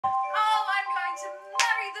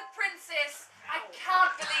the princess. I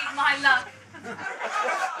can't believe my luck. But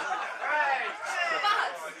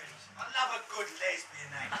I love a good lesbian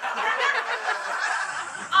name.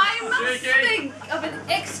 I must think of an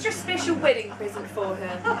extra special wedding present for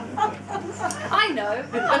her. I know.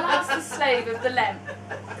 I'll ask the slave of the lamp.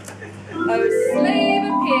 Oh, slave,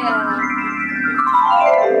 appear.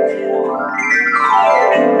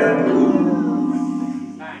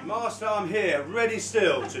 Master, I'm here, ready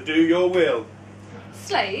still to do your will.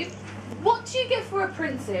 Slave, what do you get for a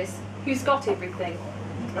princess who's got everything?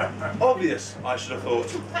 Obvious, I should have thought.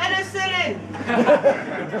 Penicillin!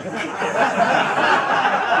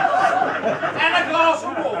 And a glass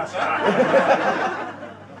of water.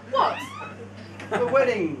 What? The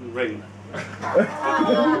wedding ring.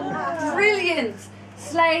 Oh, brilliant!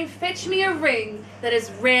 Slave, fetch me a ring that is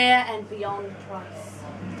rare and beyond price.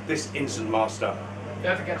 This instant, Master.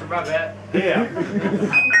 Don't forget to rub it. Here.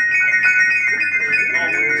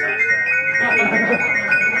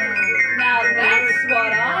 Now that's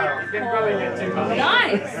what I You've been rubbing it too call much.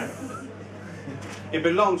 nice. It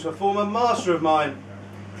belongs to a former master of mine.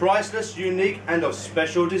 Priceless, unique, and of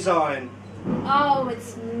special design. Oh,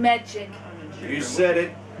 it's magic. You said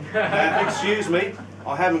it. Excuse me,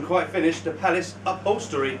 I haven't quite finished the palace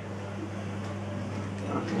upholstery.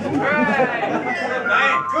 Good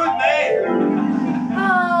man, good man.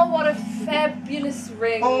 Oh, what a fabulous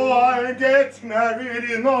ring. I get married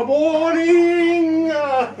in the morning.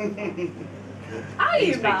 Are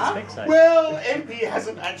you, Ma? Well, MP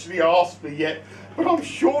hasn't actually asked me yet, but I'm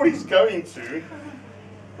sure he's going to.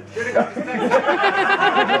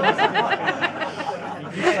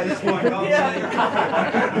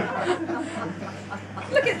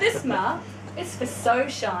 Look at this, Ma. It's for so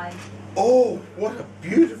shine. Oh, what a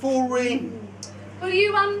beautiful ring. Will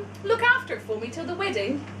you, look after it for me till the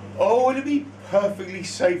wedding? Oh, it'll be perfectly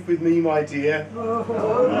safe with me, my dear. Rub it.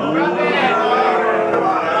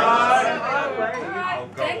 Alright,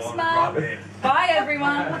 thanks, Ma. Bye,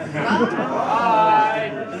 everyone.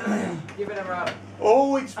 Bye. Give it a rub.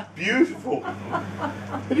 Oh, it's beautiful.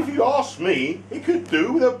 But if you ask me, it could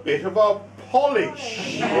do with a bit of a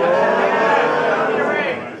polish. Oh,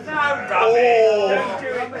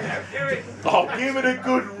 I'll give it a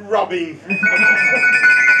good rubbing. Oh,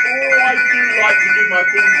 I do like to give my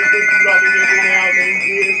things a good rubbing every now and then,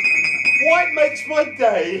 dears. White makes my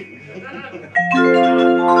day.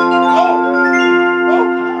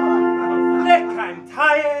 Look, I'm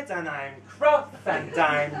tired and I'm cross and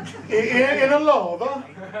I'm... In a lather?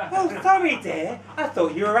 Oh, sorry, dear. I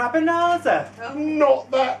thought you were Abanaza. Not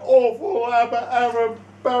that awful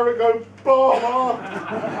Barack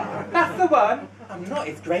Obama. That's the one. I'm not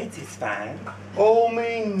his greatest fan. Oh,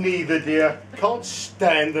 me neither, dear. Can't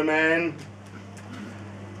stand the man.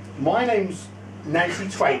 My name's Nancy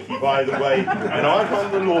Twanky, by the way, and I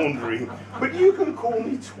run the laundry. But you can call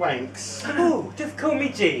me Twanks. Oh, just call me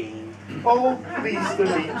Jean. Oh, pleased to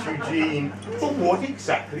meet you, Jean. But what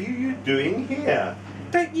exactly are you doing here?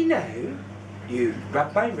 Don't you know? You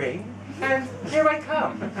rub my ring, and here I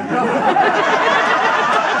come.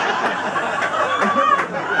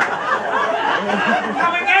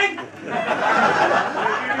 Come again?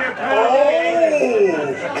 Oh!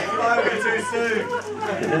 Too soon.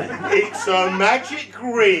 It's a magic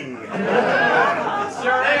ring.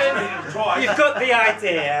 Sure is. You've got the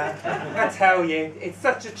idea. I tell you, it's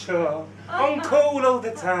such a chore. On call all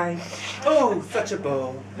the time. Oh, such a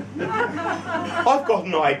bore. I've got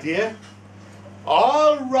an idea.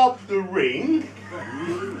 I'll rub the ring,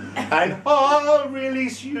 and I'll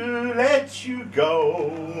release you, let you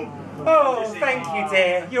go. Oh, thank you,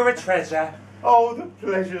 dear. You're a treasure. Oh, the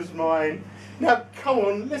pleasure's mine. Now, come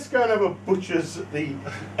on, let's go and have a butcher's at the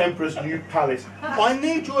Emperor's new palace. I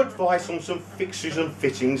need your advice on some fixes and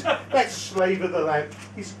fittings. That slave of the lamp,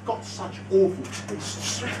 he's got such awful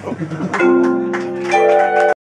tastes.